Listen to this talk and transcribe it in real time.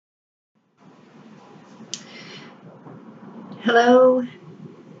Hello,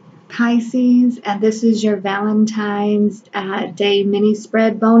 Pisces, and this is your Valentine's Day mini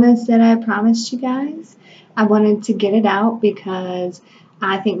spread bonus that I promised you guys. I wanted to get it out because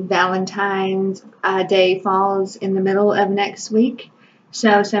I think Valentine's Day falls in the middle of next week.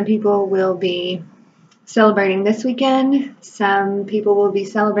 So some people will be celebrating this weekend, some people will be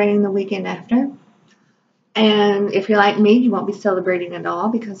celebrating the weekend after. And if you're like me, you won't be celebrating at all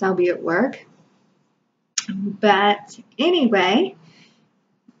because I'll be at work. But anyway,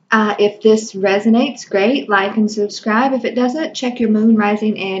 if this resonates, great, like and subscribe. If it doesn't, check your moon,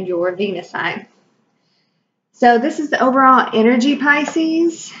 rising, and your Venus sign. So this is the overall energy,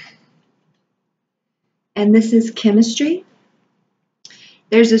 Pisces, and this is chemistry.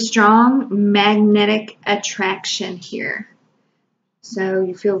 There's a strong magnetic attraction here. So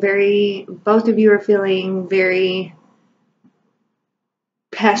you feel both of you are feeling very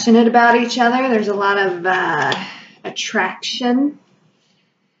passionate about each other. There's a lot of attraction.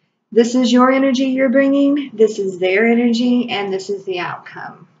 This is your energy you're bringing, this is their energy, and this is the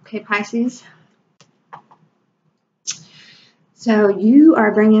outcome. Okay, Pisces? So you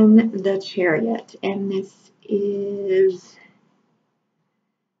are bringing the Chariot, and this is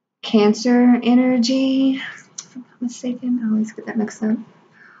Cancer energy. If I'm not mistaken, I always get that mixed up.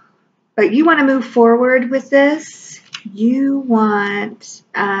 But you want to move forward with this. You want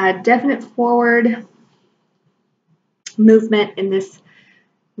definite forward movement in this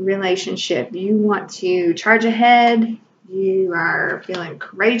relationship. You want to charge ahead. You are feeling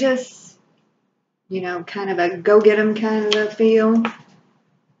courageous, kind of a go get 'em kind of a feel.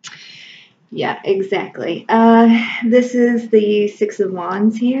 Yeah, exactly. This is the Six of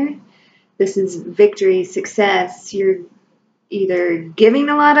Wands here. This is victory, success. You're either giving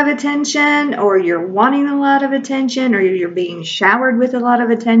a lot of attention, or you're wanting a lot of attention, or you're being showered with a lot of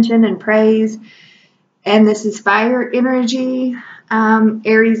attention and praise. And this is fire energy.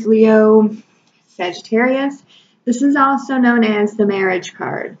 Aries, Leo, Sagittarius. This is also known as the marriage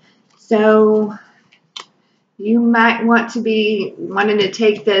card. So you might want to be wanting to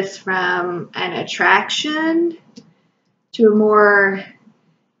take this from an attraction to a more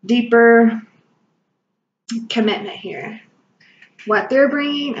deeper commitment here. What they're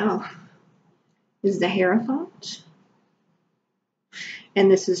bringing, is the Hierophant. And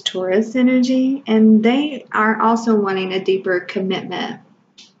this is Taurus energy, and they are also wanting a deeper commitment.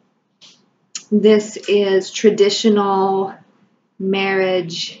 This is traditional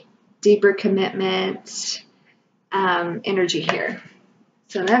marriage, deeper commitment energy here.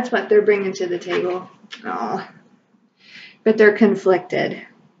 So that's what they're bringing to the table. But they're conflicted.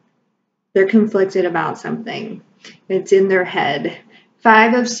 They're conflicted about something. It's in their head.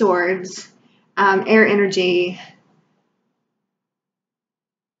 Five of Swords, air energy,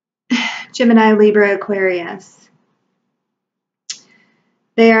 Gemini, Libra, Aquarius.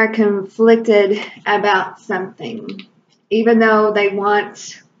 They are conflicted about something. Even though they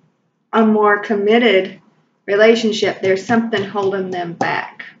want a more committed relationship, there's something holding them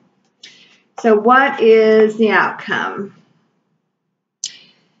back. So what is the outcome?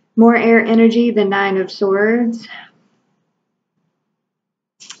 More air energy, the Nine of Swords.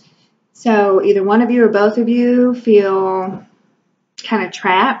 So either one of you or both of you feel kind of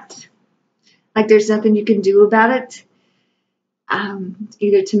trapped. Like there's nothing you can do about it.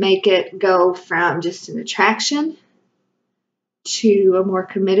 Either to make it go from just an attraction to a more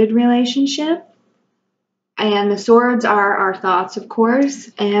committed relationship. And the swords are our thoughts, of course.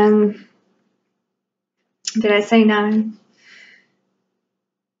 And did I say 9?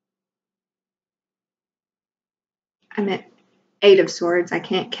 I meant 8 of Swords. I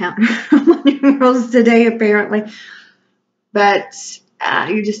can't count numerals today, apparently. But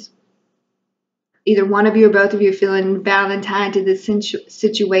you just, either one of you or both of you feeling Valentine to this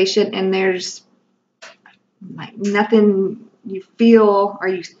situation, and there's like nothing you feel or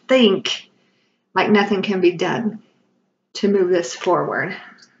you think like nothing can be done to move this forward.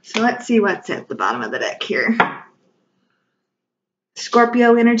 So let's see what's at the bottom of the deck here.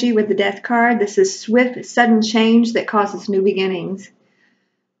 Scorpio energy with the Death card. This is swift, sudden change that causes new beginnings.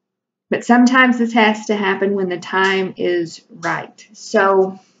 But sometimes this has to happen when the time is right.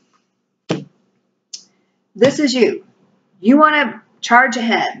 So this is you. You want to charge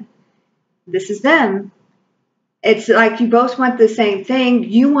ahead. This is them. It's like you both want the same thing.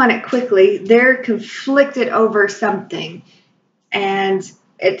 You want it quickly. They're conflicted over something. And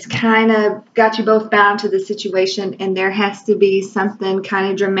it's kind of got you both bound to the situation. And there has to be something kind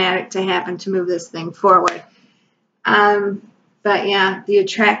of dramatic to happen to move this thing forward. But yeah, the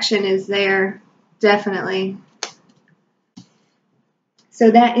attraction is there. Definitely. So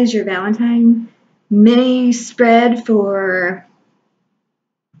that is your Valentine mini spread for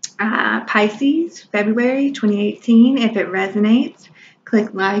Pisces, February 2018. If it resonates,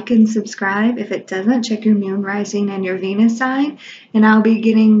 click like and subscribe. If it doesn't, check your moon, rising, and your Venus sign. And I'll be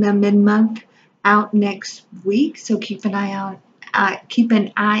getting the mid-month out next week, so keep an eye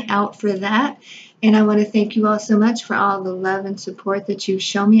out for that. And I want to thank you all so much for all the love and support that you've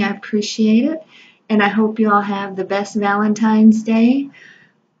shown me. I appreciate it. And I hope you all have the best Valentine's Day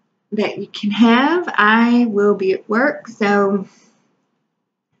that you can have. I will be at work, so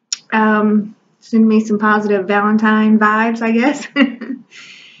send me some positive Valentine vibes, I guess.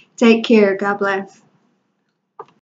 Take care. God bless.